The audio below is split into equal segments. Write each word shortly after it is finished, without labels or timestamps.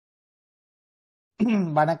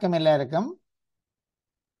வணக்கம் எல்லாருக்கும்.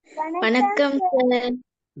 வணக்கம் சார்.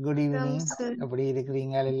 குட் வணக்கம் ஈவினிங். சார். எப்படி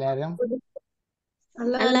இருக்கிறீங்க எல்லாரும்?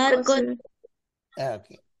 நல்லா இருக்கும் சார்.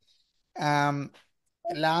 ஓகே.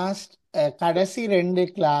 லாஸ்ட் கடைசி 2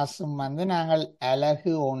 கிளாஸும் வந்து நாங்கள்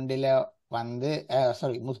அலகு ஒன்றில் வந்து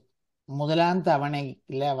சாரி முதலாம்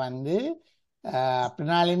தவணையில் வந்து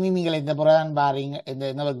அப்படினாலுமே நீங்கள் இந்த புறம் தான் பாருங்க,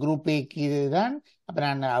 இந்த குரூப் ஏக்கு இதுதான். அப்போ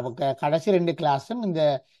நான் கடைசி 2 கிளாஸும் இந்த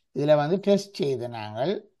இதில் வந்து டெஸ்ட் செய்து நாங்கள்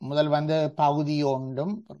முதல் வந்து பகுதி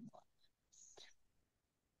ஒன்றும்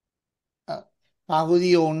பகுதி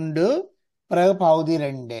 1 பிறகு பகுதி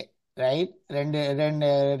 2 ரைட். ரெண்டு ரெண்டு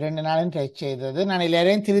 2 நாளும் டெஸ்ட் செய்தது. நான்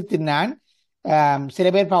எல்லாரையும் திருத்தினான். சில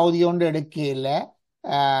பேர் பகுதி 1 எடுக்கல,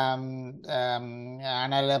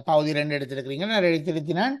 ஆனால் பகுதி 2 எடுத்திருக்கிறீங்க. நான்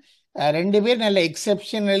திருத்தினான். 2 பேர் நல்ல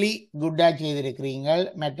எக்ஸப்ஷனலி குட்டாக செய்திருக்கிறீங்க.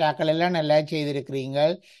 மெட்டாக்கள் எல்லாம் நல்லா செய்திருக்கிறீங்க.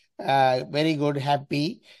 Very good, happy.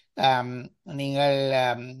 நீங்கள்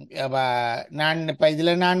நான் இப்போ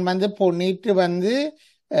இதில் நான் வந்து பொன்னிட்டு வந்து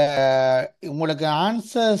உங்களுக்கு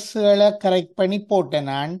ஆன்சர்ஸ்களை கரெக்ட் பண்ணி போட்டேன்.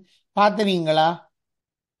 நான் பார்த்தனீங்களா?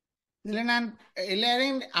 இதில் நான்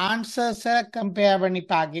எல்லாரையும் ஆன்சர்ஸை கம்பேர் பண்ணி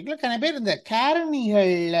பார்க்கல. கன பேர் இந்த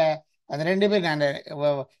கேரணிகளில் அந்த 2 பேர் நான்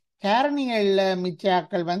கேரணிகளில்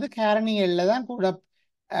மிச்சாக்கள் வந்து கேரணிகளில் தான் கூட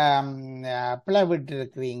பிளவிட்டு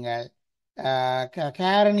இருக்கிறீங்க.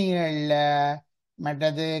 கேரணிகளில்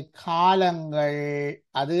மற்றது காலங்கள்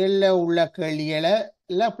அதுகளில் உள்ள கேள்விகளை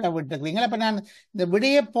எல்லாம் பிளவிட்டு இருக்கிறீங்க. அப்போ நான் இந்த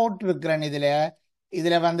விடையை போட்டிருக்கிறேன்.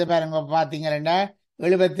 இதில் வந்து பாருங்க, பார்த்தீங்கன்னா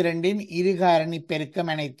 72 இருகாரணி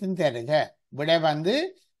பெருக்கம் அனைத்தும் தருக. விடை வந்து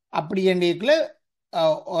அப்படி என்றுக்குள்ள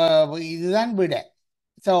இதுதான் விடை.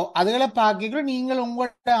 ஸோ அதுகளை பார்க்க நீங்கள்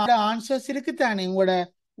உங்களோட ஆன்சர்ஸ் இருக்குத்தானே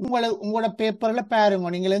உங்களோட பேப்பர்ல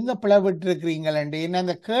பாருங்க, நீங்கள் எங்க பிளவிட்டு இருக்கிறீங்களே. என்ன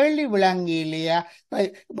அந்த கேள்வி விளங்கி இல்லையா?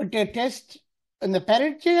 இப்போ டெஸ்ட் இந்த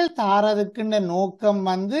பரீட்சைகள் தாரதுக்குன்ற நோக்கம்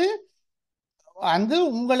வந்து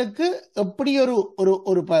உங்களுக்கு எப்படி ஒரு ஒரு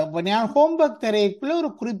ஒரு நான் ஹோம்ஒர்க் தரைக்குள்ள ஒரு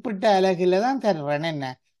குறிப்பிட்ட அலகுல தான் தர்றேன். என்ன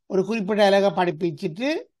ஒரு குறிப்பிட்ட அலகை படிப்பிச்சுட்டு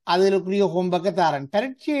அதுக்குரிய ஹோம்ஒர்க்கை தரேன்.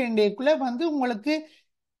 பரீட்சை இன்றைக்குள்ள வந்து உங்களுக்கு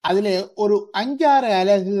அதுல ஒரு 5-6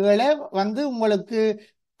 அலகுகளை வந்து உங்களுக்கு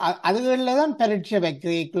அதுகளில் தான் பரீட்சை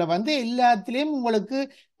வைக்கிறதுக்குள்ள வந்து எல்லாத்திலையும் உங்களுக்கு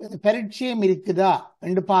பரீட்சையும் இருக்குதா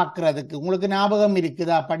என்று பார்க்கறதுக்கு, உங்களுக்கு ஞாபகம்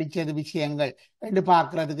இருக்குதா படிச்சது விஷயங்கள் என்று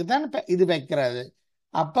பார்க்கறதுக்கு தான் இது வைக்கிறது.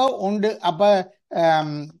 அப்போ உண்டு.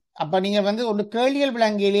 அப்ப நீங்க வந்து ஒரு கேள்விகள்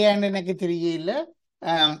விளங்கலையான்னு எனக்கு தெரியல.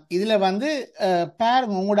 இதுல வந்து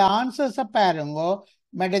பாருங்க, உங்களோட ஆன்சர்ஸை பாருங்க.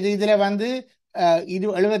 மற்றது இதுல வந்து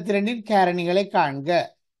 72 கேரணிகளை காண்க.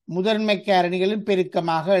 முதன்மை கேரணிகளின்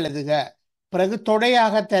பெருக்கமாக எழுதுக. பிறகு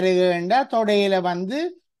தொடையாக தருக வேண்டாம். தொடையில வந்து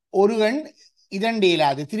ஒரு எண் இதண்டு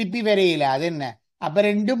இயலாது, திருப்பி வரையில அது என்ன, அப்ப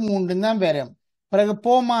 2 3 தான் வரும். பிறகு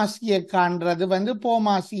போமாசிய காண்றது வந்து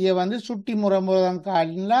போமாசிய வந்து சுட்டி முறமுறம்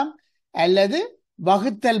காணலாம் அல்லது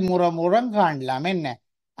வகுத்தல் முறமுறம் காணலாம். என்ன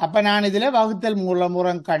அப்ப நான் இதுல வகுத்தல்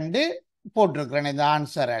முறமுறம் கண்டு போட்டிருக்கிறேன் இந்த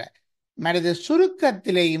ஆன்சரை. மற்றது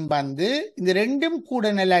சுருக்கத்திலையும் வந்து இந்த 2ம் கூட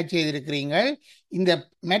நல்லா செய்திருக்கிறீங்க. இந்த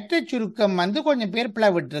மெட்ட சுருக்கம் வந்து கொஞ்சம் பேர்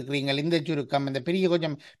பிளவிட்டு இருக்கிறீங்க. இந்த சுருக்கம் இந்த பெரிய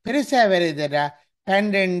கொஞ்சம் பெருசா வருதுடா.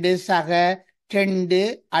 12 சக 2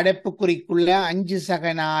 அடைப்புக்குறிக்குள்ள 5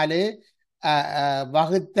 சக 4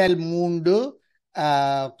 வகுத்தல் 3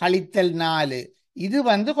 கழித்தல் 4 இது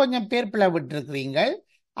வந்து கொஞ்சம் பேர் பிளவிட்டு இருக்கிறீங்க.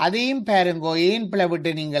 அதையும் பாருங்கோ, ஏன்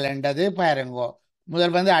பிளவிட்டு நீங்கள் என்றது பாருங்கோ.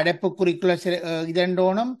 முதல் வந்து அடைப்புக்குறிக்குள்ள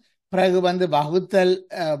இதண்டோனும், பிறகு வந்து வகுத்தல்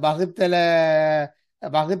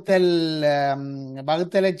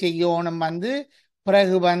வகுத்தலை செய்யணும் வந்து,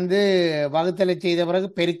 பிறகு வந்து வகுத்தலை செய்த பிறகு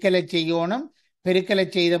பெருக்கலை செய்யணும், பெருக்கலை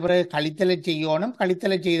செய்த பிறகு கழித்தலை செய்யணும்,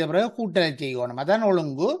 கழித்தலை செய்த பிறகு கூட்டலை செய்யணும். அதான்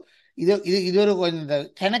ஒழுங்கு. இது இது இது ஒரு கொஞ்சம்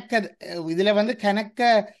கணக்க இதுல வந்து கணக்க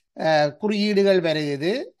குறியீடுகள்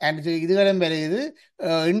வருகுது, இதுகளும் வருகுது,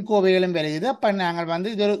 எண்கோவைகளும் வருகுது. அப்ப நாங்கள் வந்து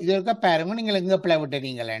இது இருக்க பாருங்க, நீங்கள் எங்க பிளவிட்ட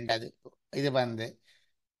நீங்கள் என்றது இது வந்து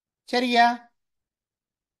சரியா?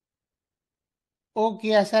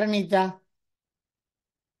 ஓகே சரணிதா?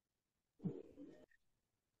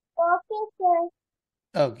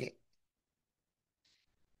 ஓகே.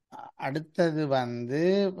 அடுத்தது வந்து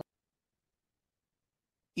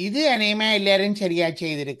இது அநேகமா எல்லாரும் சரியா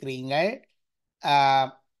செய்திருக்கிறீங்க.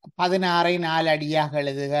 16 4 அடியாக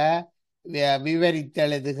எழுதுக,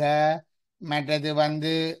 விவரித்தெழுதுக, மற்றது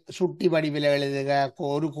வந்து சுட்டி வடிவில் எழுதுக,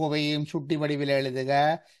 ஒரு கோவையும் சுட்டி வடிவில் எழுதுக,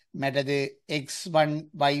 மற்றது x1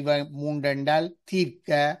 y1 3 என்றால் தீர்க்க.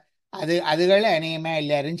 அதுகள் அநேகமா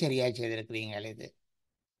எல்லாரும் சரியா செய்திருக்கிறீங்க.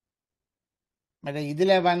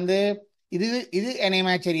 இதுல வந்து இது இது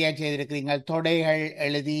அநேகமா சரியா செய்திருக்கிறீங்க. தொடைகள்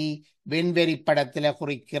எழுதி வெண்வெறி படத்துல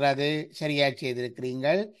குறிக்கிறது சரியா செய்திருக்கிறீங்க.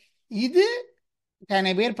 இது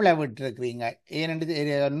கன பேர் பிளவிட்டு இருக்கிறீங்க. ஏனென்று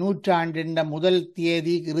நூற்றாண்டின் முதல்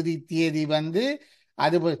தேதி இறுதி தேதி வந்து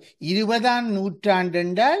அது 20ஆம் நூற்றாண்டு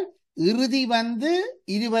என்றால் இறுதி வந்து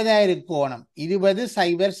 20 இருக்கோணம்.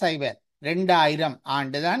 2000 2000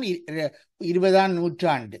 ஆண்டுதான் 20ஆம்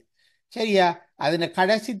நூற்றாண்டு. சரியா? அதுல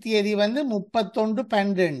கடைசி தேதி வந்து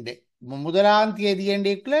 31/12. முதலாம் தேதி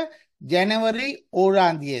என்றைக்குள்ள ஜனவரி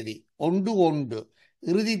 1ஆம் தேதி 1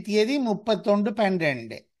 இறுதி தேதி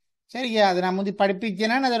 31/12. சரியா? அது நான் முந்தி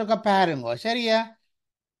படிப்பிச்சேன்னா அதற்க பாருங்க. சரியா?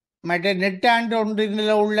 மற்ற நெட்டாண்டு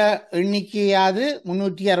ஒன்றில் உள்ள எண்ணிக்கையாவது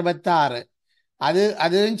 366.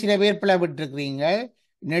 அதுவும் சில பேர் பிளவிட்டிருக்கிறீங்க.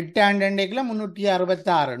 நெட்டாண்டு அண்டைக்குள்ள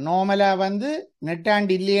 366. நார்மலா வந்து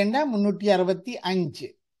நெட்டாண்டு இல்லையண்டா 365.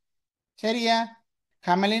 சரியா?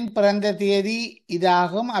 கமலின் பிறந்த தேதி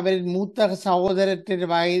இதாகும். அவரின் மூத்த சகோதரத்தின்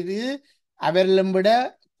வயது அவரிலும் விட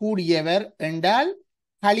கூடியவர் என்றால்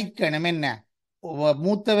கழிக்கணும். என்ன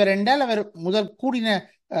மூத்தவர் என்றால் அவர் முதல் கூடின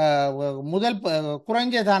முதல்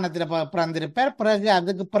குறைஞ்ச தானத்தில் பிறந்திருப்பார். பிறகு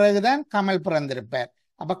அதுக்கு பிறகுதான் கமல் பிறந்திருப்பார்.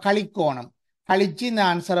 அப்ப கழிக்கோணம் கழிச்சு இந்த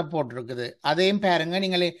ஆன்சரை போட்டிருக்குது. அதையும் பாருங்க.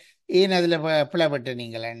 நீங்களே ஏன் அதுல பிளவிட்டு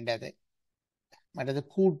நீங்கள் என்றது. மற்றது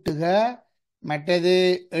கூட்டுக, மற்றது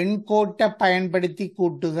எண்கோட்டை பயன்படுத்தி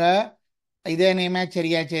கூட்டுக. இதே நேமா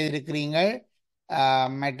சரியா செய்திருக்கிறீங்க.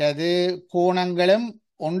 மற்றது கோணங்களும்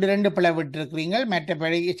 1 2 பிளவிட்டிருக்கிறீங்க.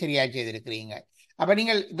 மற்றபடி சரியா செய்திருக்கிறீங்க. அப்ப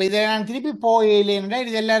நீங்கள் இப்ப இதை நான் திருப்பி போயில்லைன்னா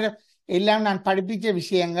இது எல்லாம் நான் படிப்பிச்ச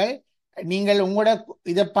விஷயங்கள். நீங்கள் உங்களோட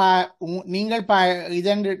இதை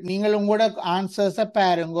நீங்கள் உங்களோட ஆன்சர்ஸை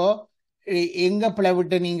பாருங்கோ. எங்க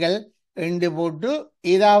பிளவிட்டு நீங்கள் ரெண்டு போட்டு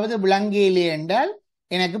ஏதாவது விளங்கியில்லை என்றால்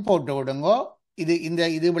எனக்கு போட்டு விடுங்கோ.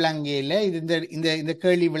 இது விளங்கியில இது இந்த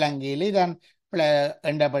கேள்வி விளங்கியில இதான்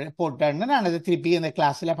போட்டேன்னு நான் அதை திருப்பி இந்த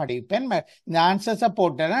கிளாஸ்ல படிப்பேன். இந்த ஆன்சர்ஸை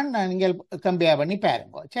போட்டேன்னா நீங்கள் கம்பேர் பண்ணி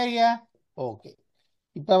பாருங்க. சரியா? ஓகே.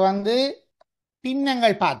 இப்ப வந்து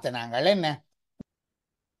பின்னங்கள் பார்த்த நாங்கள் என்ன.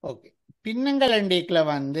 ஓகே. பின்னங்கள் அண்டைக்குல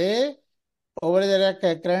வந்து ஒவ்வொரு தடவை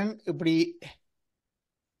கேட்கிறேன். இப்படி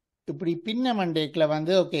இப்படி பின்ன மண்டைக்குல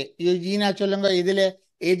வந்து ஓகே ஜீனா சொல்லுங்க. இதுல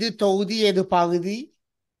எது தொகுதி எது பகுதி?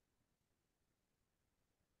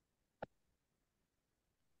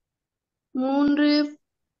 3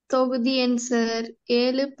 தொகுதி எண் சார்,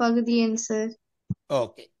 7 பகுதி எண் சார்.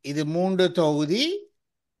 ஓகே. இது 3 தொகுதி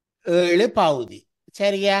 7 பகுதி.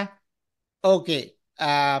 சரியா? ஓகே.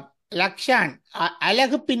 லக்ஷான்,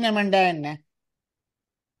 அழகு பின்னமண்டா என்ன?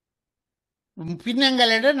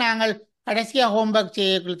 பின்னங்கள் என்று நாங்கள் கடைசியா ஹோம்ஒர்க்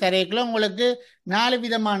செய்ய தரைக்குள்ள உங்களுக்கு 4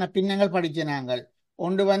 விதமான பின்னங்கள் படிச்ச நாங்கள்.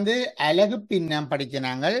 ஒன்று வந்து அழகு பின்னம் படிச்ச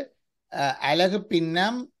நாங்கள். அழகு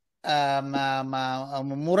பின்னம்,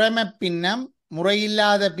 முறைமை பின்னம்,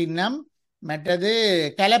 முறையில்லாத பின்னம், மற்றது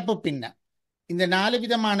கலப்பு பின்னம். இந்த 4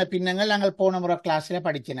 விதமான பின்னங்கள் நாங்கள் போன முறை கிளாஸ்ல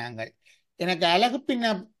படிச்ச நாங்கள். எனக்கு அழகு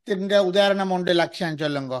பின்னத்தின் உதாரணம் ஒன்று லட்சம்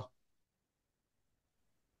சொல்லுங்க.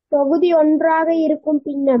 தொகுதி ஒன்றாக இருக்கும்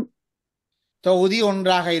பின்னம். தொகுதி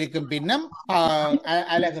ஒன்றாக இருக்கும் பின்னம்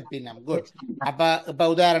அழகு பின்னம். குட். அப்ப இப்ப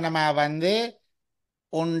உதாரணமா வந்து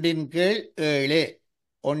 1/7,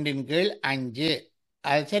 1/5.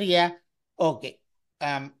 அது சரியா? ஓகே.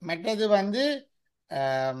 மற்றது வந்து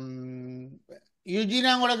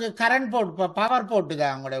யூஜினா உங்களுக்கு கரண்ட் போட்டு பவர் போட்டுதா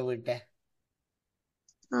உங்களோட வீட்டை?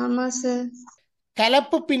 ஆமா சார்.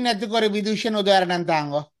 கலப்பு பின்னத்துக்கு ஒரு விதுஷன் உதாரணம்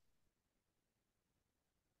தாங்க.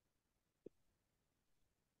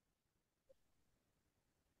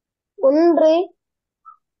 ஒன்று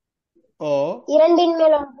ஓ 2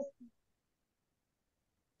 மேல் 1.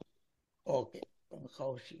 ஓகே.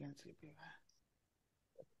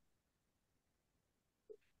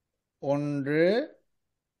 ஒன்று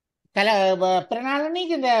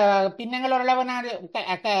பிறநாளன்னைக்கு இந்த பின்னங்கள் ஓரளவு நான்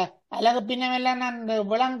அழகு பின்னம் எல்லாம் நான்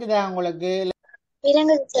விளங்குதா உங்களுக்கு?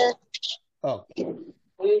 விளங்குது சார். ஓகே.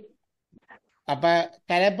 அப்ப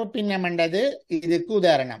கலப்பு பின்னமண்டது இதுக்கு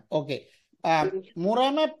உதாரணம். ஓகே.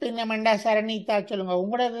 முறைமை பின்னமண்டா சரணித்தா சொல்லுங்க.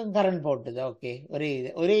 உங்களோட கரண்ட் போட்டுது? ஓகே.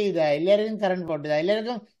 ஒரே இதா எல்லாருக்கும் கரண்ட் போட்டுதா?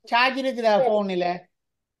 எல்லாருக்கும் சார்ஜ் இருக்குதா போன்ல?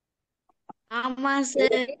 ஆமா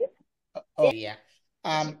சார். ஓகே.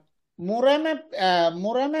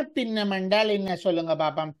 முறைமை பின்னம் என்றால் என்ன சொல்லுங்க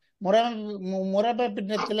பாப்பம். முறைமை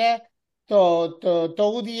பின்னத்துல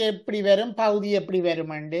தொகுதி எப்படி வரும், பகுதி எப்படி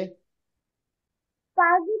வரும்?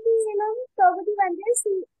 பகுதியிலும் தொகுதி வந்து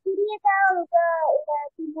சிறியதா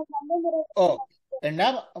ஓ ரெண்டா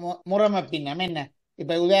முறைமை பின்னம் என்ன?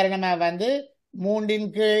 இப்ப உதாரணமா வந்து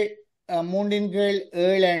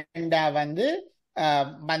 3/7 வந்து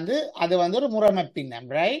வந்து அது வந்து ஒரு முறைமை பின்னம்.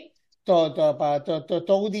 ரைட்?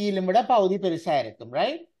 தொகுதியிலும் விட பகுதி பெருசா இருக்கும்.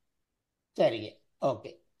 ரைட்? சரி.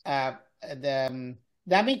 ஓகே.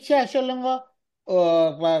 தமிக்ஷா சொல்லுங்க.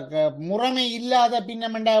 முறைமை இல்லாத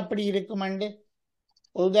பின்னமண்டா எப்படி இருக்குமண்டு?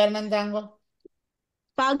 ஒரு உதாரணம் தாங்க.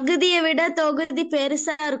 பகுதியை விட தொகுதி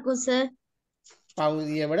பெருசா இருக்கும் சார்.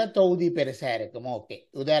 பகுதியை விட தொகுதி பெருசா இருக்கும். ஓகே,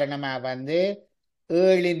 உதாரணமா வந்து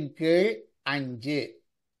 7/5.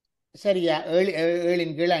 சரியா?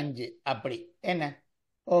 7/5 அப்படி என்ன?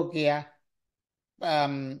 ஓகேயா?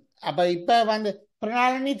 அப்ப இப்ப வந்து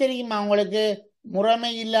பிரணாளினி தெரியுமா உங்களுக்கு?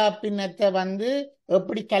 முறைமை இல்லா பின்னத்தை வந்து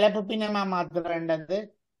எப்படி கலப்பு பின்னமா மாத்துறேன்றது?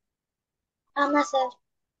 ஆமா சார்.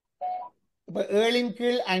 இப்ப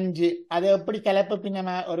 7/5 அது எப்படி கலப்பு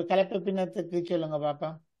பின்னமா, ஒரு கலப்பு பின்னத்துக்கு சொல்லுங்க பாப்பா.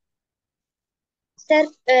 சார்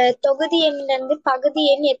தொகுதி எண்ல இருந்து பகுதி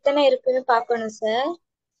எண் எத்தனை இருக்குன்னு பார்க்கணும் சார்.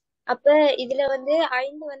 அப்ப இதுல வந்து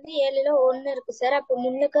 5 வந்து 7ல 1 இருக்கு சார். அப்ப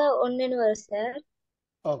முன்னுக்கு 1ன்னு வரும் சார்.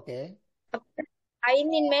 ஓகே. அப்ப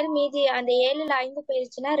 5ன் மேல் மீதி அந்த 7ல 5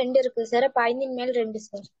 போயிருச்சுன்னா 2 இருக்கு சார். அப்ப 5ன் மேல் 2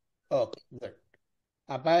 சார். Okay, good.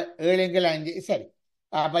 அப்ப 7/5 சரி.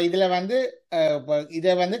 அப்ப இதுல வந்து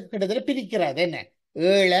இதை வந்து கிட்டத்தட்ட பிரிக்கிறது என்ன?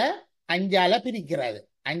 7 5ஆல பிரிக்கிறது.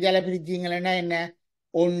 5ஆல பிரிச்சீங்கன்னா என்ன?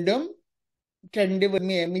 ஒன்றும் 2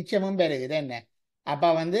 மிச்சமும் பெருகுது என்ன?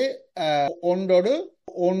 அப்ப வந்து ஒன்றோடு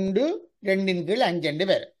 1 2/5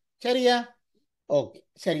 வரும். சரியா? ஓகே,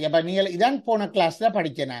 சரி. அப்ப நீங்கள் இதான் போன கிளாஸ்ல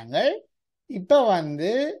படிச்ச நாங்கள்.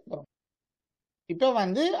 இப்ப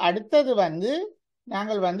வந்து அடுத்தது வந்து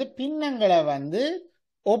நாங்கள் வந்து பின்னங்களை வந்து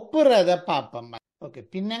ஒப்புறத பார்ப்போம். ஓகே,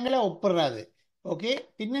 பின்னங்களை ஒப்புறது. ஓகே,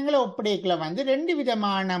 பின்னங்களை ஒப்படைக்கல வந்து 2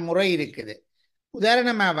 விதமான முறை இருக்குது.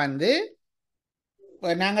 உதாரணமா வந்து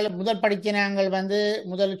நாங்கள் முதல் படிக்க நாங்கள் வந்து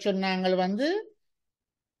முதல் சொன்னாங்கள் வந்து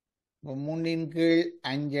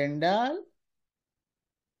 3/5 என்றால்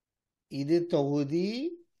இது தொகுதி,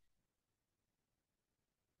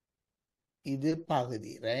 இது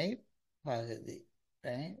பகுதி. ரைட்? பகுதி.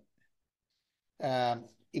 ரைட்?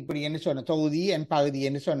 இப்படி என்ன சொன்ன தொகுதி என் பகுதி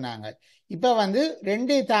என்று சொன்னாங்க. இப்ப வந்து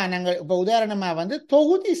 2 தானங்கள். இப்ப உதாரணமா வந்து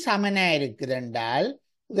தொகுதி சமனா இருக்குது என்றால்,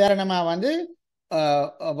 உதாரணமா வந்து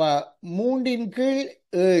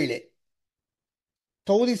 3/7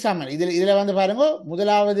 தொகுதி சமன். இதுல வந்து பாருங்க,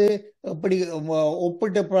 முதலாவது எப்படி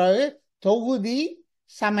ஒப்பிட்டு பிறகு தொகுதி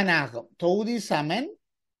சமனாகும். தொகுதி சமன்,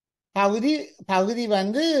 பகுதி பகுதி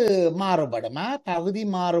வந்து மாறுபடுமா? பகுதி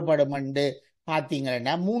மாறுபடும் என்று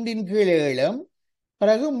பார்த்தீங்கன்னா 3/7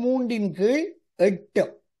 பிறகு 3/8.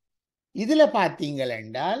 இதுல பார்த்தீங்கள்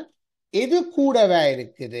என்றால் எது கூடவா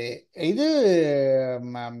இருக்குது? இது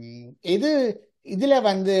எது இதுல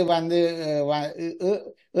வந்து வந்து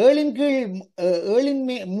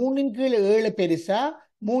 3/7 பெருசா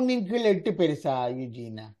 3/8 பெருசா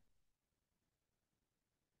யூஜினா?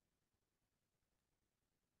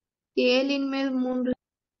 7ன் மேல் 3.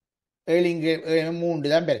 7/3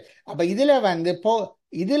 தான் பெரு. அப்ப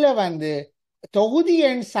இதுல வந்து தொகுதி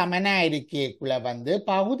எண் சமனா இருக்கேக்குள்ள வந்து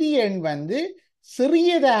பகுதி எண் வந்து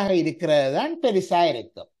சிறியதாக இருக்கிறது தான் பெருசா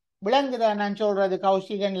இருக்கும். விளங்குதா நான் சொல்றது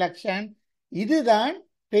கௌஷிகன் லக்ஷன்? இதுதான்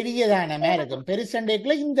பெரியதானமா இருக்கும்.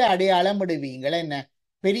 பெருசண்டைக்குள்ள இந்த அடையாளம் விடுவீங்களா என்ன?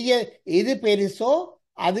 பெரிய எது பெருசோ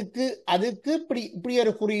அதுக்கு அதுக்கு இப்படி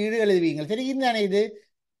ஒரு குறியீடு எழுதுவீங்க. தெரியும் தானே?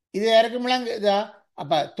 இது யாருக்கும் விளங்குதா?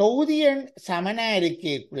 அப்ப தொகுதி எண் சமனா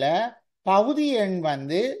இருக்கேக்குள்ள பகுதி எண்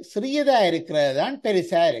வந்து சிறியதா இருக்கிறது தான்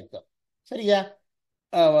பெருசா இருக்கும். சரியா?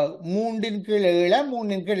 3/7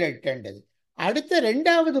 3/8. அடுத்த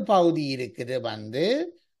 2வது பகுதி இருக்குது வந்து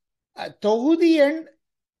தொகுதி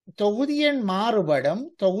எண் மாறுபடும்.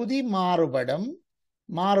 தொகுதி மாறுபடும்.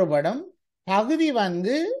 பகுதி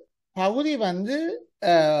வந்து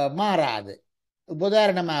மாறாது.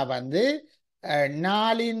 உதாரணமா வந்து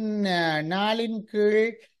 4/4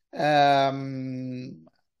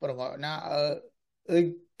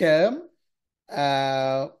 8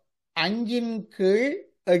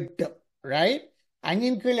 5/8. ரைட்?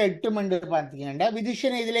 5/8 என்று பார்த்தீங்கன்னா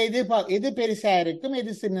விதிஷன் இதுல எது பெருசா இருக்கும்,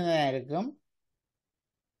 எது சின்னதா இருக்கும்?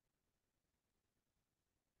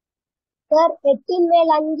 சார் 8ன்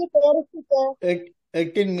மேல் 5 பெருசு சார்.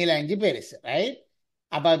 8ன் மேல் 5 பெருசு. ரைட்?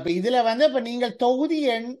 அப்ப இதுல வந்து இப்ப நீங்கள் தொகுதி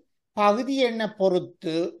எண் பகுதி எண்ணை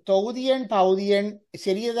பொறுத்து, தொகுதி எண் பகுதி எண்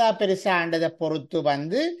சிறியதா பெருசாண்டதை பொறுத்து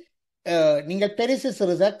வந்து நீங்கள் பெருசு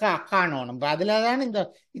சிறுசா காணணும். அதுலதான்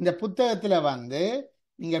இந்த புத்தகத்துல வந்து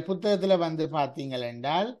நீங்கள் புத்தகத்துல வந்து பார்த்தீங்கள்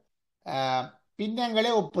என்றால்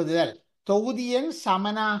பின்னங்களை ஒப்புதல், தொகுதி எண்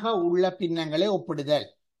சமனாக உள்ள பின்னங்களை ஒப்பிடுதல்.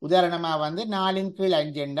 உதாரணமா வந்து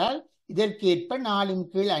 4/5 என்றால் இதற்கேற்ப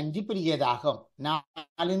 4/5 பெரியதாகும்.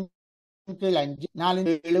 4/5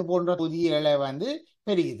 4/7 போன்ற தொகுதிகளை வந்து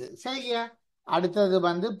பெரியுது. சரியா? அடுத்தது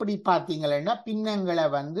வந்து இப்படி பார்த்தீங்கன்னா பின்னங்களை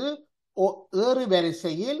வந்து ஏறு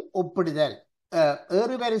வரிசையில் ஒப்பிடுதல்.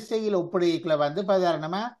 ஏறு வரிசையில் ஒப்பிடுகைக்குள்ள வந்து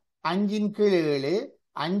உதாரணமா 5/7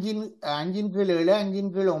 5/7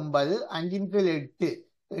 5/9 5/8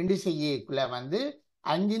 என்று செய்யக்குள்ள வந்து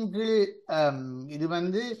 5 கீழ் இது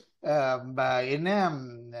வந்து என்ன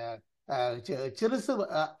சிறுசு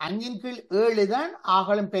 5 கீழ் 7 தான்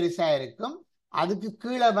ஆகலும் பெருசா இருக்கும். அதுக்கு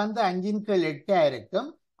கீழே வந்து 5 கீழ் 8 இருக்கும்.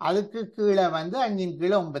 அதுக்கு கீழே வந்து 5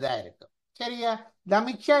 கீழ் 9 இருக்கும். சரியா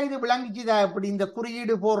தமிக்ஷா, இது விளங்கிச்சுதா இப்படி இந்த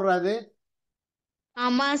குறியீடு போடுறது?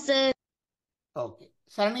 ஆமா சார். ஓகே,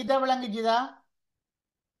 சரணிதா விளங்கிச்சுதா?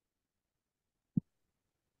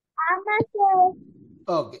 ஆமா சார்.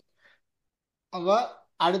 ஓகே, அப்ப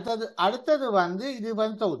அடுத்தது வந்து இது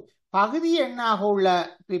வந்து தொகுதி பகுதி எண்ணாக உள்ள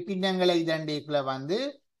பின்னங்களை இதண்டிக்குள்ள வந்து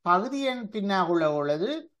பகுதி எண் பின்னாக உள்ளது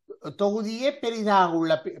தொகுதியே பெரிதாக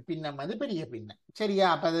உள்ள பின்னம் வந்து பெரிய பின்னம். சரியா,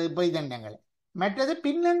 அப்ப அது இதண்டங்களை. மற்றது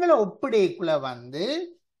பின்னங்களை ஒப்பிடைக்குள்ள வந்து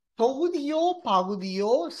தொகுதியோ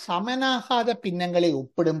பகுதியோ சமனாகாத பின்னங்களை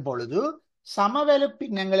ஒப்பிடும் பொழுது சமவெளி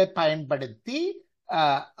பின்னங்களை பயன்படுத்தி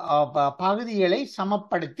பகுதிகளை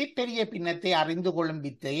சமப்படுத்தி பெரிய பின்னத்தை அறிந்து கொள்ளும்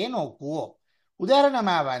வித்தையை நோக்குவோம்.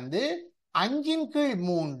 உதாரணமா வந்து 5 கீழ்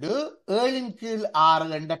 3 7 கீழ் 6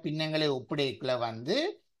 என்ற பின்னங்களை ஒப்பிடைக்குள்ள வந்து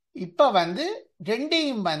இப்ப வந்து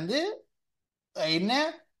ரெண்டையும் வந்து என்ன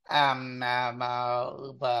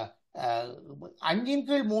 5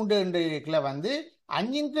 கீழ் 3 என்ற வந்து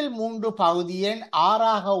 5 கீழ் 3 பகுதி எண்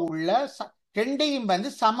 6ஆக உள்ள ரெண்டையும் வந்து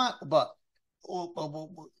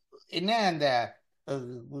என்ன அந்த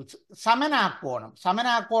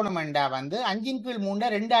சமனாக்கோணம் என்றா வந்து 5 கீழ் 3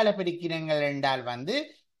 2ஆல பெருக்கினங்கள் என்றால் வந்து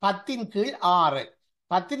 10 கீழ் 6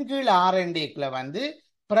 10 கீழ் 6 என்றேக்குள்ள வந்து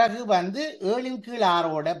பிறகு வந்து 7 கீழ்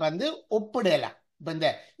 6ஓட வந்து ஒப்பிடலாம்.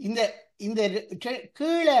 இந்த இந்த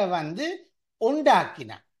கீழே வந்து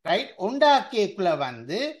உண்டாக்கின ரைட், உண்டாக்கியக்குள்ள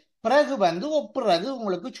வந்து பிறகு வந்து ஒப்புறது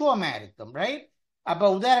உங்களுக்கு சுவமா இருக்கும். ரைட், அப்ப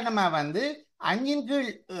உதாரணமா வந்து 5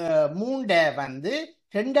 கீழ் 3 வந்து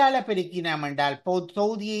 2ஆல பெருக்கினோம் என்றால்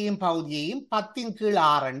தொகுதியையும் பகுதியையும் 10 கீழ்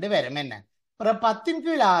 6 வரும். என்ன பிறகு 10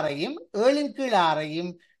 கீழ் 6ஐயும் 7 கீழ்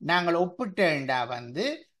 6ஐயும் நாங்கள் ஒப்பிட்டா வந்து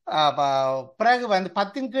பிறகு வந்து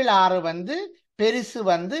 10 கீழ் 6 வந்து பெருசு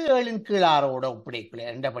வந்து 7 கீழ் 6ஓட ஒப்பிடைக்கல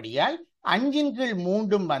என்றபடியால் 5 கீழ்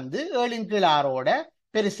 3 வந்து 7 கீழ் 6ஓட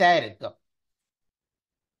பெருசா இருக்கும்.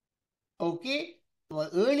 ஓகே,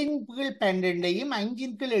 7 கீழ் 12ஐயும் 5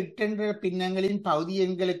 கீழ் 8 என்ற பின்னங்களின் பகுதி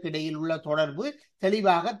எண்களுக்கு இடையில் உள்ள தொடர்பு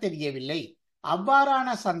தெளிவாக தெரியவில்லை. அவ்வாறான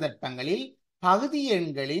சந்தர்ப்பங்களில் பகுதி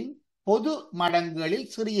எண்களின் பொது மடங்குகளில்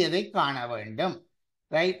சிறியதை காண வேண்டும்.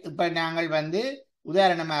 ரைட், இப்ப நாங்கள் வந்து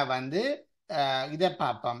உதாரணமா வந்து இதை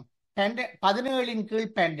பார்ப்போம். 17 கீழ்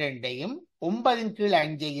 12ஐயும் 9 கீழ்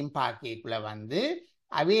 5ஐயும் பார்க்கக்குள்ள வந்து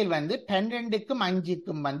அவையில் வந்து 12க்கும்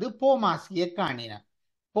 5க்கும் வந்து போமாசிய காணினார்.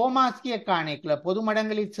 போமாசிய காணிக்குள்ள பொது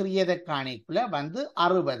மடங்களில் சிறியதை காணிக்குள்ள வந்து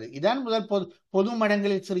 60. இதான் முதல் பொது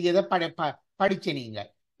மடங்களில் சிறியதை படிச்ச நீங்க.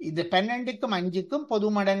 இந்த 12க்கும் 5க்கும் பொது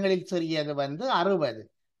மடங்களில் சிறியது வந்து 60.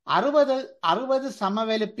 60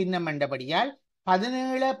 சமவெளி பின்னம் என்றபடியால்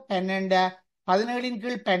 17 17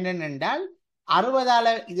 கீழ் 12 என்றால் 60ஆல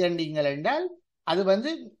இதண்டீங்கள் என்றால் அது வந்து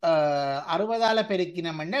 60ஆல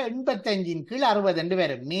பெருக்கினம் என்றால் 85 கீழ் 60 என்று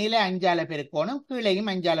வரும். மேலே 5ஆல பெருக்கோணும், கீழையும்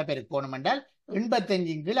 5ஆல பெருக்கோணும் என்றால்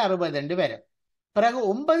 85 கீழ் 60 என்று வரும். பிறகு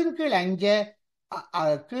 9 கீழ் 5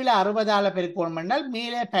 கீழே 60ஆல பெருக்கோணம் என்றால்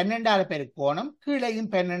மேலே 12ஆல பெருக்கோணம், கீழையும்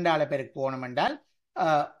 12ஆல பெருக்கோணம் என்றால்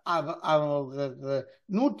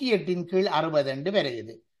 108 கீழ் 60 என்று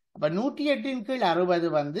வருகிறது. அப்ப 108 கீழ் 60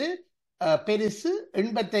 வந்து பெருசு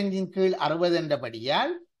 85 கீழ் 60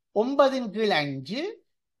 என்றபடியால் 9 கீழ் 5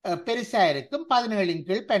 பெருசா இருக்கும் 17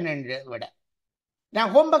 கீழ் 12 விட.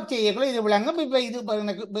 நான் ஹோம்ஒர்க் செய்யக்குள்ள இது விளங்கும். இப்ப இது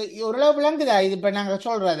எனக்கு ஓரளவு விளங்குதா இது இப்ப நாங்க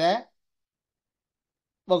சொல்றத?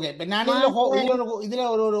 ஓகே, இப்ப நான் இதுல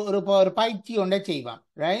ஒரு பயிற்சி ஒன்றை செய்வான்.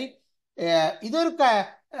 ரைட், இது ஒரு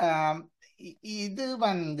இது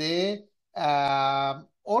வந்து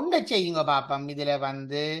ஒன்றை செய்யுங்க பாப்போம். இதுல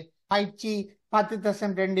வந்து பயிற்சி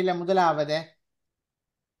 10.2 முதலாவது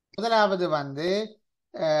வந்து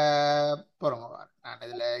போறோங்க. நான்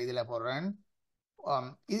இதுல போடுறேன்.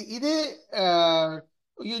 இது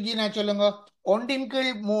யூஜினா சொல்லுங்க. 1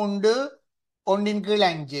 கீழ் 3 1 கீழ்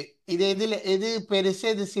 5 இது எது பெருசு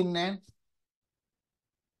எது சின்ன?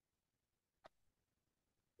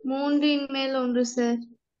 3 மேல் 1 சார்.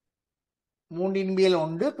 3 மேல்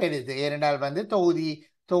 1 பெருசு. ஏனென்றால் வந்து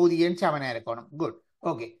தொகுதி எண் சமனா இருக்கணும். Good,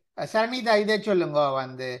 okay. சரணிதா இதை சொல்லுங்க.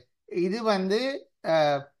 வந்து இது வந்து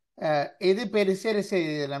எது பெருசு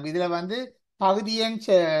இதுல வந்து பகுதி எண்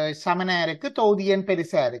சமனா இருக்கு, தொகுதி எண்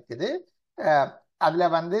பெருசா இருக்குது. அதுல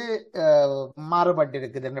வந்து மாறுபட்டு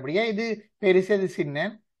இருக்குதுன்றபடியா இது பெருசு எது சின்ன?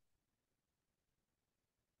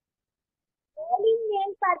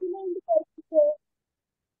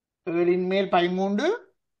 7 மேல் 13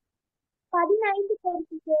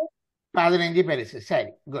 15 பெருசு.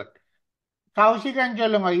 சரி, குட். கௌஷிகன்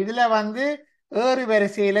சொல்லுங்க. இதுல வந்து ஏறு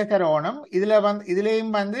வரிசையில தரணும்.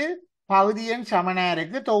 இதுலயும் வந்து பகுதியன் சமனா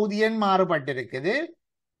இருக்கு, தொகுதியன் மாறுபட்டு இருக்குது.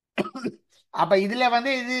 அப்ப இதுல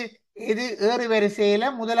வந்து இது இது ஏறு வரிசையில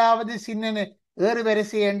முதலாவது சின்ன ஏறு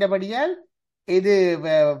வரிசை என்றபடியால் இது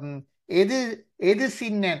எது எது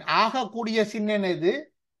சின்னன் ஆகக்கூடிய சின்னன் எது?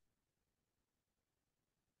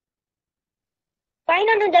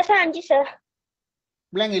 11.5 சார்.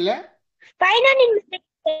 விளங்கில்ல? 11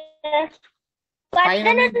 5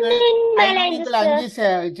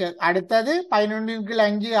 அடுத்தது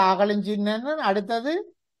 11 அகலும் சின்ன, அடுத்தது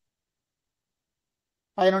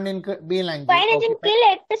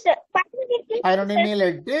 11 சார்.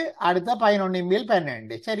 11 அடுத்த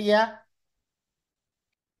 11 சரியா?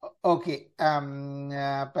 ஓகே.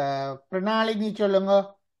 பிரணாளினி சொல்லுங்க.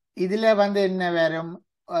 இதுல வந்து என்ன வரும்?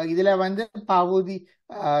 இதுல வந்து பகுதி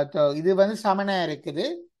இது வந்து சமனா இருக்குது,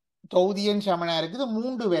 தொகுதியன் சமனா இருக்குது,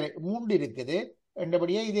 மூன்று இருக்குது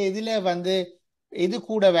என்றபடியா இது இதுல வந்து எது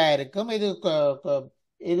கூடவா இருக்கும்,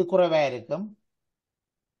 எது குறைவா இருக்கும்?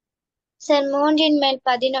 சார் 3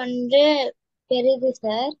 பெரிது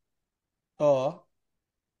சார். ஓ,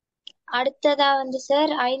 அடுத்ததா வந்து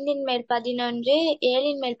சார் 5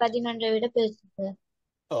 7 விட பெருசு சார்.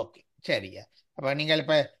 ஓகே சரியா. அப்ப நீங்கள்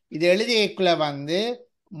இப்ப இது எழுதியக்குள்ள வந்து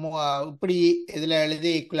இப்படி இதுல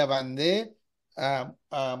எழுதியக்குள்ள வந்து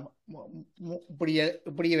இப்படி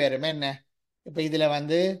இப்படி வரும் என்ன? இப்ப இதுல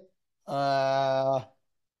வந்து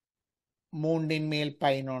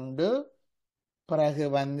 3 பிறகு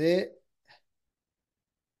வந்து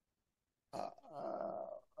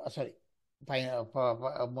சாரி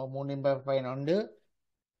 3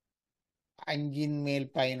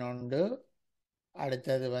 5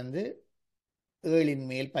 அடுத்தது வந்து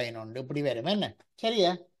 7 இப்படி வரும் என்ன?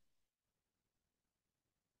 சரியா?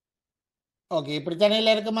 ஓகே, இப்படித்தானே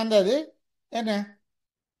எல்லாருக்கும் வந்தது என்ன?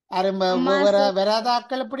 வராத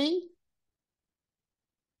ஆட்கள் எப்படி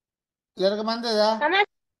எல்லாருக்கும் வந்ததா?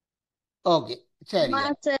 ஓகே சரியா.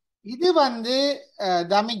 இது வந்து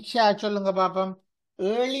தமிக்ஷா சொல்லுங்க பாப்போம்.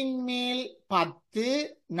 7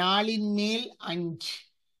 4 5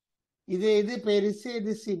 இது எது பெருசு,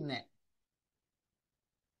 எது சின்ன?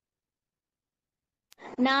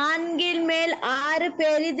 4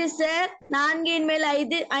 பெரிது சார்,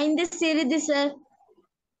 4 சிறிது சார்.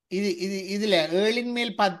 இதுல 7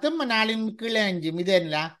 4 5 இது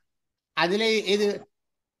என்ன? அதுல எது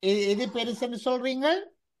எது பெருசுன்னு சொல்றீங்க?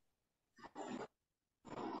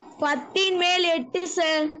 10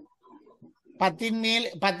 சார்.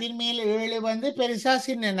 7 வந்து பெருசா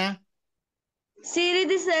சின்னனா?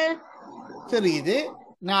 சிறிது சார். சிறிது.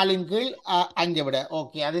 4 5 விட.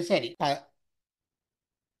 ஓகே, அது சரி.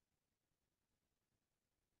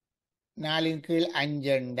 4 5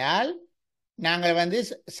 என்றால் நாங்கள் வந்து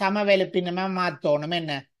சமவெளி பின்னமா மாத்தோணும்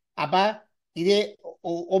என்ன? அப்ப இதே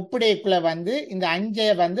ஒப்பிடைக்குள்ள வந்து இந்த 5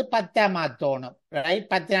 வந்து 10 மாத்தோணும். ரைட்?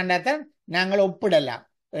 10 தான் நாங்கள் ஒப்பிடலாம்.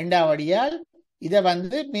 இரண்டாவடியால் இதை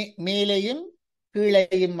வந்து மேலையும்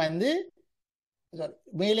கீழையும் வந்து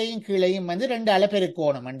வந்து 2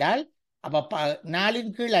 பெருக்கோணம் என்றால் அப்ப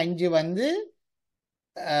 4 5 வந்து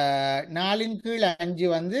 4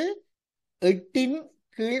 வந்து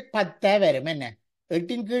 8 வரும் என்ன?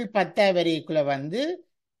 8 வரைக்குள்ள வந்து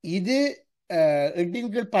இது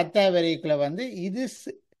 8 வரைக்குள்ள வந்து இது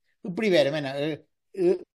இப்படி வரும் என்ன?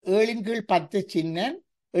 7 சின்ன,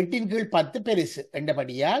 8 பெருசு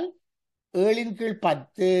என்றபடியால்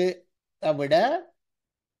 7 விட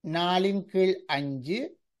 4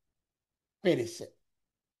 பெருசு.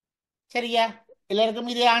 சரியா?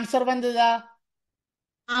 எல்லாருக்கும் இதே ஆன்சர் வந்ததா?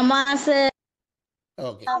 ஆமா sir.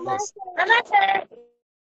 Okay,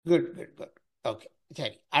 good good good. Okay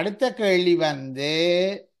சரி. அடுத்த கேள்வி வந்து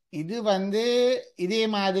இது வந்து இதே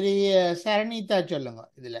மாதிரி சரணிதா சொல்லுங்க.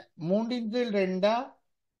 இதுல 3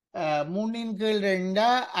 3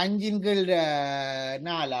 5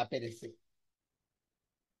 பெருசு?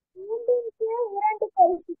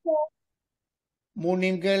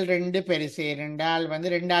 3 பெருசு என்றால் வந்து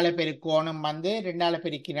 2 பெருக்கோணம் வந்து 2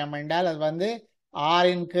 பெருக்கினம் என்றால் அது வந்து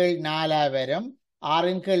 6 வரும்.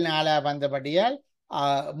 6 வந்தபடியால்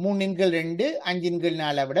 3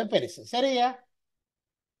 5 விட பெருசு. சரியா?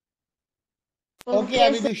 ஓகே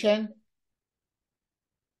அபிதுஷன்.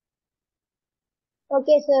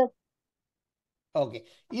 Okay sir. ஓகே,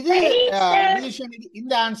 இது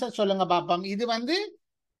இந்த ஆன்சர் சொல்லுங்க பாப்போம். இது வந்து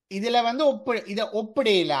இதுல வந்து இத ஒப்பிட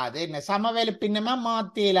இயலாது என்ன? சமவேலை பின்னமா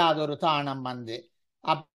மாத்த இயலாத ஒரு தானம் வந்து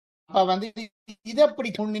அப்ப வந்து இது எப்படி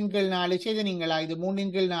 3 செய்து நீங்களா? இது 3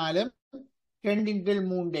 2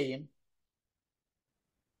 3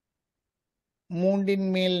 3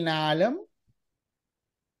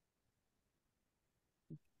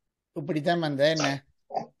 இப்படித்தான் வந்த என்ன?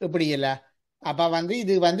 இப்படி இல்ல அப்ப வந்து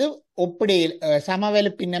இது வந்து ஒப்பிடையில்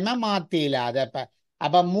சமவெளி பின்னமா மாத்தியில்லாத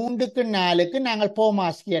அப்ப 3க்கு 4க்கு நாங்கள்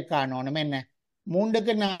போமாஸ்கிய காணணும் என்ன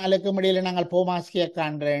 3க்கு 4க்கு முடியல நாங்கள் போமாஸ்கிய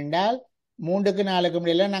காண்றால் 3க்கு 4க்கு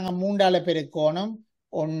முடியல நாங்கள் 3ஆல பெருக்கோணம்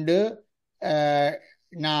 1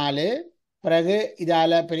 4 பிறகு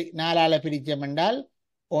இதால 4ஆல பிரிச்சோம் என்றால்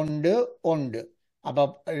 1 1 அப்ப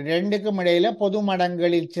 2க்கும் இடையில பொது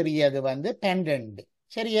மடங்களில் சிறியது வந்து 12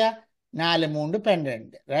 சரியா 4 3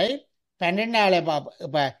 12 ரைட் 12ஆல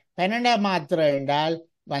இப்ப 12 மாத்திரம் என்றால்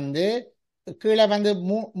வந்து கீழே வந்து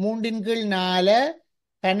 3ன் கீழ் 4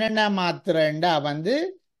 12 மாத்திரண்டா வந்து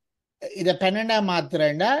இத 12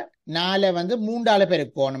 மாத்திரண்டா 4 வந்து 3ஆல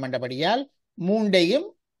பெருக்கோணம் என்றபடியால் 3ஐயும்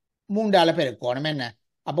 3ஆல பெருக்கோணம் என்ன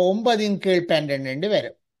அப்ப 9ன் கீழ் 12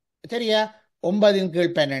 வரும் சரியா 9ன்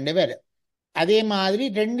கீழ் 12 வரும் அதே மாதிரி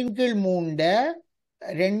 2ன் கீழ் 3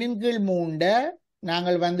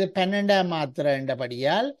 நாங்கள் வந்து 12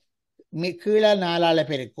 மாத்திரண்டபடியால் கீழே 4ஆல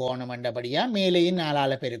பெருக்கோணம் என்றபடியா மேலேயும்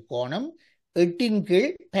 4ஆல பெருக்கோணம் 8ன் கீழ்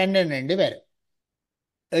 12 வரும்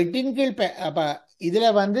 8ன் கீழ் அப்ப இதுல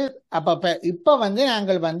வந்து அப்ப இப்ப வந்து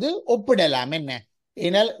நாங்கள் வந்து ஒப்பிடலாம் என்ன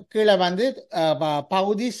ஏனால் கீழே வந்து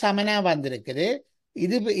பகுதி சமனா வந்திருக்குது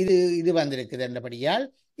இது இது இது வந்திருக்குது என்றபடியால்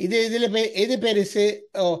இதுல எது பெருசு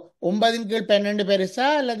 9ன் கீழ் 12 பெருசா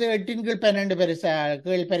அல்லது 8ன் கீழ் 12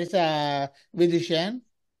 பெருசா விதுஷன்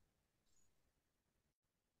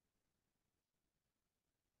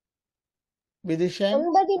விதுஷன்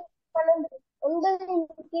 9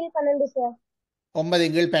 சார்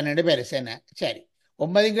 9ன் கீழ் 12 பெருசு என்ன சரி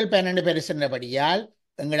 9ன் கீழ் 12 பெருசுன்றபடியால்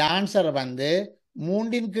எங்களோட ஆன்சர் வந்து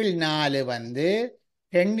 3ன் கீழ் 4 வந்து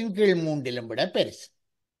 2ன் கீழ் 3 விட பெருசு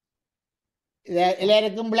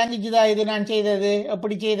எல்லாருக்கும் விளங்கிச்சுதா இது நான் செய்தது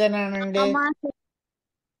எப்படி செய்த நான் ஆமா சார்.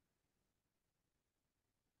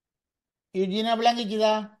 யுஜினா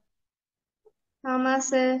விளங்கிச்சுதா ஆமா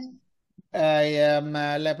சார்.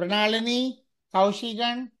 பிரணாளினி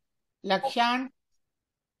கௌஷிகன் லக்ஷான்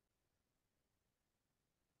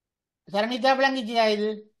சரணிதா விளங்கிச்சுதா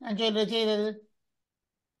இது நான் செய்தது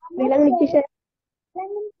விளங்குச்சு சார்.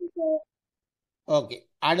 ஓகே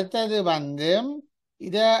அடுத்தது வந்து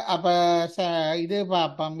இத அப்ப இது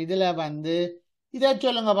பார்ப்போம் இதுல வந்து இத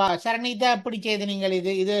சொல்லுங்கப்பா சரணிதா எப்படி செய்து நீங்கள்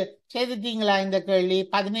இது இது செய்துட்டீங்களா இந்த கேள்வி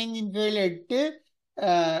 15ன் கீழ் 8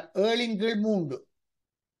 7ன் கீழ் 3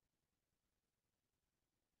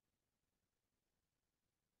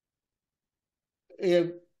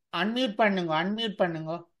 அன்மியூட் பண்ணுங்க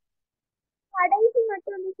கடைசி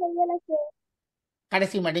மட்டும் செய்யல சார்.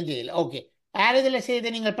 கடைசி மட்டும் செய்யல ஓகே யார் இதுல செய்து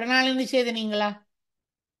நீங்கள் பிரணாளினி செய்து நீங்களா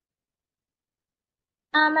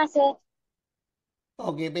ஆமா சார்.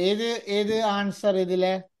 ஓகே இப்ப எது எது ஆன்சர் இதுல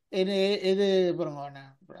எது எது இது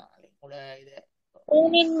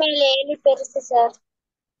 3ன் மேல் 7 பெருசு சார்.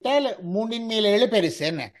 3ன் மேல் 7 பெருசு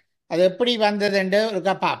என்ன அது எப்படி வந்ததுன்னு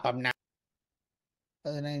இருக்கா பாப்போம்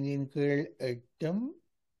 15ன் கீழ் 8ம்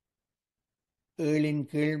 7ன்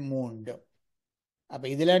கீழ் 3 அப்ப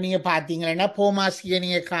இதுல நீங்க பாத்தீங்கன்னா போமாஸ்கிய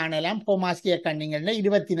நீங்க காணலாம் போமாஸ்கிய கண்டீங்கன்னா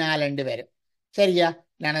 24 வரும் சரியா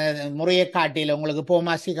நான் முறையை காட்டில உங்களுக்கு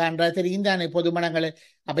போமாஸ்கி காண்றது தெரியும் தானே பொதுமடங்கள்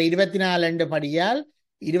அப்ப 24 படியால்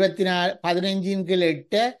 24 15ன் கீழ்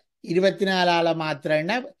 8 24ஆல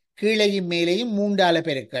மாத்திரன்னா கீழையும் மேலையும் 3ஆல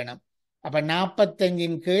பெருக்கணும் அப்ப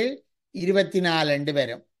 45ன் கீழ் 24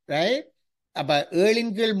 வரும் ரைட் அப்ப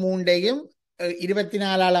 7ன் கீழ் 3ஐயும்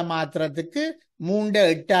 24ஆல மாத்திரத்துக்கு 3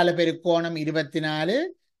 8ஆல பெருக்கோணம் 24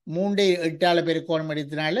 3 8ஆல பெருக்கோணம்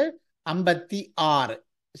 24 56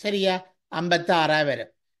 சரியா 56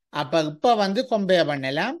 வரும் அப்ப இப்ப வந்து கம்பேர்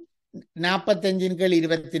பண்ணலாம் 45ன் கீழ்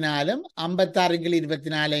 24 56ன் கீழ்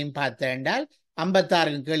 24ஐயும் பார்த்தேன்டால்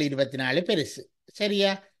 56ன் கீழ் 24 பெருசு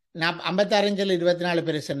சரியா 56ன் கீழ் 24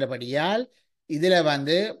 பெருசுன்றபடியால் இதுல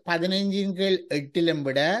வந்து 15ன் கீழ் 8லும்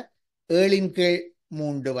விட 7ன் கீழ்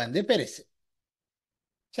 3 வந்து பெருசு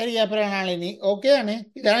சரியா பிரணாளினி ஓகே அண்ணே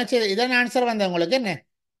இதான ஆன்சர் வந்த உங்களுக்கு என்ன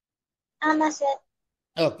ஆமா சார்.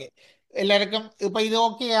 ஓகே எல்லாருக்கும் இப்ப இது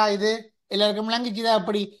ஓகேயா இது எல்லாருக்கும் விளங்கிச்சுதா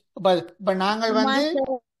அப்படி இப்ப நாங்கள் ஆமா வந்து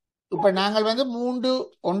சார். இப்ப நாங்கள் வந்து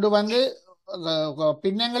ஒன்று வந்து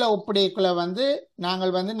பின்னங்களை ஒப்படைக்குள்ள வந்து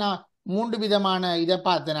நாங்கள் வந்து நான் 3 விதமான இதை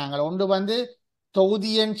பார்த்து நாங்கள் ஒன்று வந்து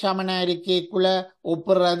தொகுதியன் சமன அறிக்கைக்குள்ள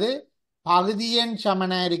ஒப்புறது பகுதியன்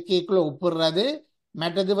சமன அறிக்கைக்குள்ள ஒப்புறது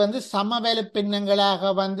மற்றது வந்து சமவெளி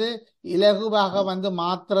பின்னங்களாக வந்து இலகுவாக வந்து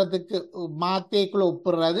மாத்தேக்குள்ள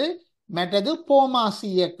ஒப்புறது மற்றது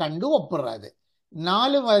போமாசிய கண்டு ஒப்புறது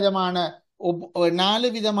 4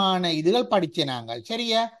 விதமான இதுகள் படிச்சு நாங்கள்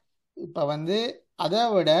சரியா இப்ப வந்து அதை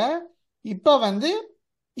விட இப்ப வந்து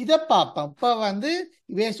இதை பார்ப்போம் இப்ப வந்து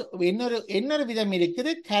இன்னொரு விதம்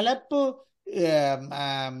இருக்குது கலப்பு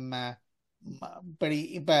இப்படி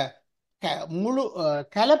இப்ப முழு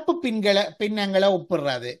கலப்பு பின்னங்களை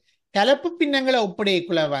ஒப்பிடுறது. கலப்பு பின்னங்களை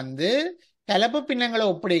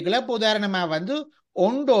ஒப்படைக்குள்ள இப்போ உதாரணமா வந்து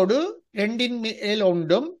ஒன்றோடு ரெண்டின் மேல்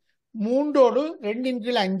ஒன்றும் மூன்றோடு ரெண்டின்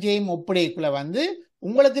கீழ் அஞ்சையும் ஒப்படைக்குள்ள வந்து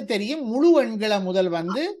உங்களுக்கு தெரியும் முழு எண்களை முதல்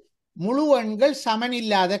வந்து முழு எண்கள் சமன்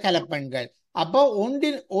இல்லாத கலப்பெண்கள். அப்போ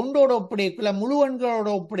ஒன்றோட ஒப்படைக்குள்ள முழு எண்களோட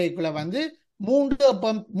ஒப்படைக்குள்ள வந்து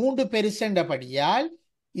மூன்று பெருசென்றபடியால்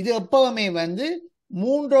இது எப்பவுமே வந்து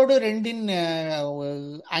மூன்றோடு ரெண்டின்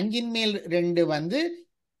அஞ்சின் மேல் ரெண்டு வந்து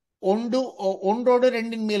ஒன்றோடு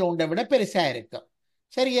ரெண்டின் மேல் ஒன்றை விட பெருசா இருக்கும்.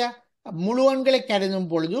 சரியா? முழு எண்களை கருதும்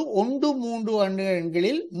பொழுது ஒன்று மூன்று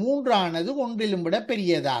எண்களில் மூன்றானது ஒன்றிலும் விட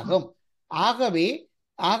பெரியதாகும்.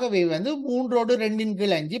 ஆகவே வந்து மூன்றோடு ரெண்டின்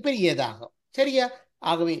கீழ் அஞ்சு பெரியதாகும். சரியா?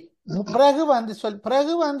 ஆகவே பிறகு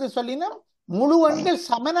வந்து சொல்லினா முழு எண்கள்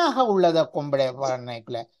சமனாக உள்ளதை கொம்பைய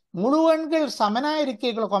பண்ணைக்குள்ள முழு எண்கள் சமனா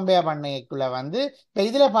இருக்கைக்குள்ள கொம்பைய பண்ணைக்குள்ள வந்து இப்ப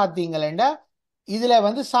இதுல பாத்தீங்களா இதுல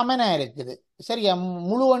வந்து சமனா இருக்குது. சரியா?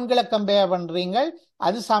 முழு எண்களை கம்பேர் பண்றீங்க,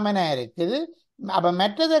 அது சமனா இருக்குது. அப்ப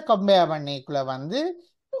மெட்டதை கம்பேர் பண்ணிக்குள்ள வந்து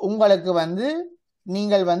உங்களுக்கு வந்து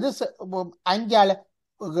நீங்கள் வந்து 5ஆல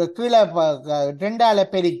கீழே 2ஆல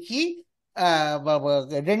பெருக்கி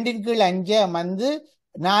 2ன் கீழ் 5 வந்து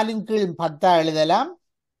 4ன் கீழ் 10 எழுதலாம்.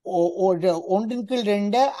 1ன் கீழ்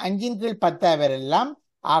 2 5ன் கீழ் 10 வரலாம்.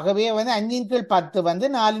 ஆகவே வந்து 5ன் கீழ் 10 வந்து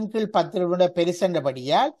 4ன் கீழ் 10 விட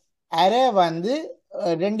பெருசென்றபடியால் அரை வந்து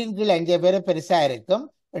 2ன் கீழ் 5 பேர பெருசா இருக்கும்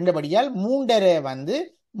என்றபடியால் 3 வந்து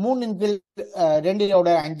 3ன் கீழ் 2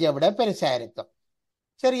 5 விட பெருசா இருக்கும்.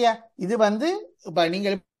 சரியா? இது வந்து இப்ப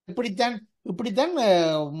நீங்கள் இப்படித்தான்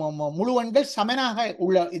முழு எண்கள் சமனாக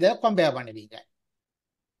உள்ள இதை கம்பேர் பண்ணுவீங்க.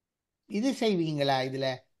 இது செய்வீங்களா? இதுல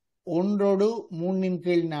ஒன்றோடு 3ன்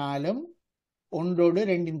கீழ் 4 ஒன்றோடு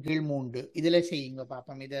 2ன் கீழ் 3 இதுல செய்யுங்க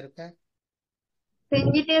பாப்போம். இத இருக்க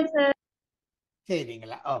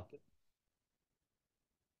சரிங்களா? ஓகே.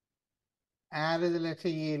 யார் இதுல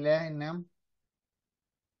செய்யல? இன்னும்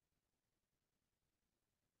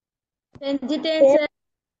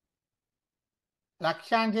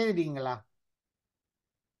லக்ஷான் செய்திட்டீங்களா?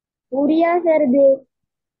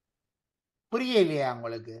 புரியலையா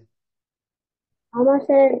உங்களுக்கு? ஆமா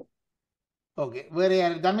சார். ஓகே. வேற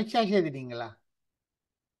யாரு? தமிஷா செய்திட்டீங்களா?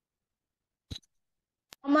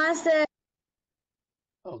 ஆமா சார்.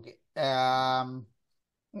 ஓகே.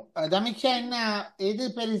 தமிஷா என்ன எது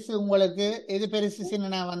பெருசு உங்களுக்கு? எது பெருசு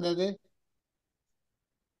சின்ன வந்தது?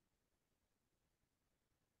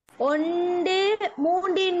 1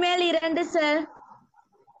 3ன் மேல் 2 சார்.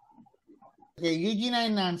 யூஜினா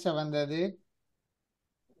என்ன ஆன்சர் வந்தது?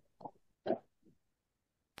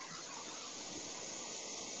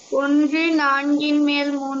 1 4ன்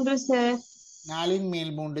மேல் 3 சார். 4ன்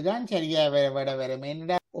மேல் 3 தான் சரியா வரும்.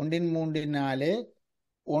 என்னடா 1ன் 3 4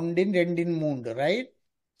 1ன் 2ன் 3 ரைட்?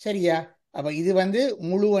 சரியா? அப்ப இது வந்து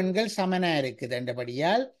முழு எண்கள் சமனா இருக்குது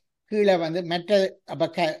என்றபடியால் கீழே வந்து மற்ற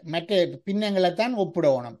பின்னங்களை தான்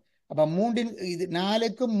ஒப்பிடணும். அப்ப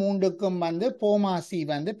 4க்கும் 3க்கும் வந்து போமாசி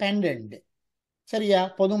வந்து 12. சரியா?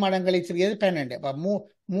 பொது மடங்களை சிறியது 12. அப்ப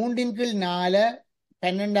 3ன் கீழ் 4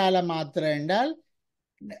 12ஆல மாத்திர என்றால்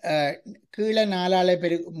கீழே 3ஆல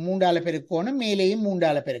பெருக்கணும், மேலேயும்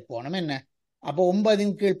 3ஆல பெருக்கணும். என்ன? அப்போ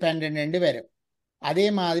 9ன் கீழ் 12 வரும். அதே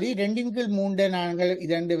மாதிரி 2ன் கீழ் 3 நாங்கள்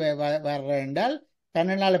 2 வர்ற என்றால்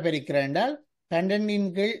 12ஆல பெருக்கிற என்றால் 12ன்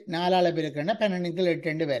கீழ் 4ஆல பெருக்கிறா 12ன் கீழ்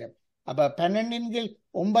 8 வரும். அப்ப 12ன் கீழ்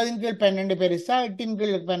 9ன் கீழ் 12 பெருசா 8ன்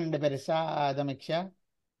கீழ் 12 பெருசா? தமிக்ஷா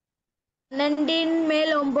 12ன்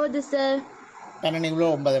மேல் 9 சார். 12ன்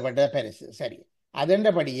கீழ் 9 பட்ட பெருசு. சரி.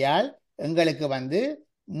 அதென்றபடியால் எங்களுக்கு வந்து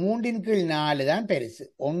 3ன் கீழ் 4 தான் பெருசு.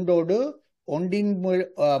 3ன்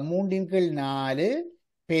கீழ் 4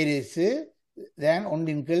 பெருசு then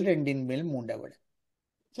 1ன் கீழ் 2ன் மேல் 3 விட.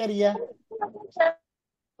 சரியா?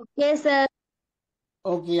 Okay sir.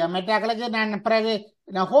 ஓகே. மெட்டாக்களுக்கு நான் பிறகு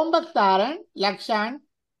ஹோம்ஒர்க் தாரன். லக்ஷான்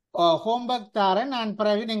ஹோம்ஒர்க் தாரன். நான்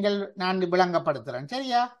பிறகு நான் விளங்கப்படுத்துறேன்.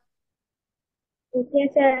 சரியா? Okay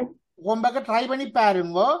sir. ஹோம்ஒர்க்கை ட்ரை பண்ணி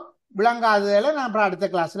பாருங்கோ. விளங்காததில் நான் அப்புறம் அடுத்த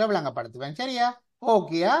கிளாஸ்ல விளங்கப்படுத்துவேன். சரியா?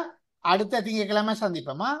 ஓகேயா? அடுத்த திங்கட்கிழமை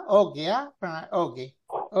சந்திப்போமா? ஓகேயா?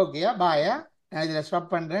 ஓகேயா? பாயா? நான் இதில்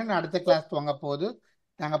ஸ்டாப் பண்றேன். அடுத்த கிளாஸ் துவங்க போகுது.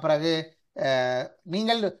 நாங்க பிறகு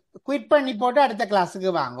நீங்கள் குவிட் பண்ணி போட்டு அடுத்த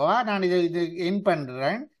கிளாஸுக்கு வாங்குவா. நான் இது என்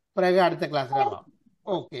பண்றேன். பிறகு அடுத்த கிளாஸ்ல வாங்க.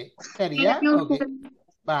 ஓகே. சரியா? ஓகே.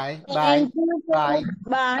 பாய்.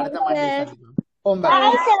 அடுத்த மண்டே சந்திப்போம்.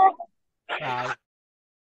 ஹோம்ஒர்க். பாய்.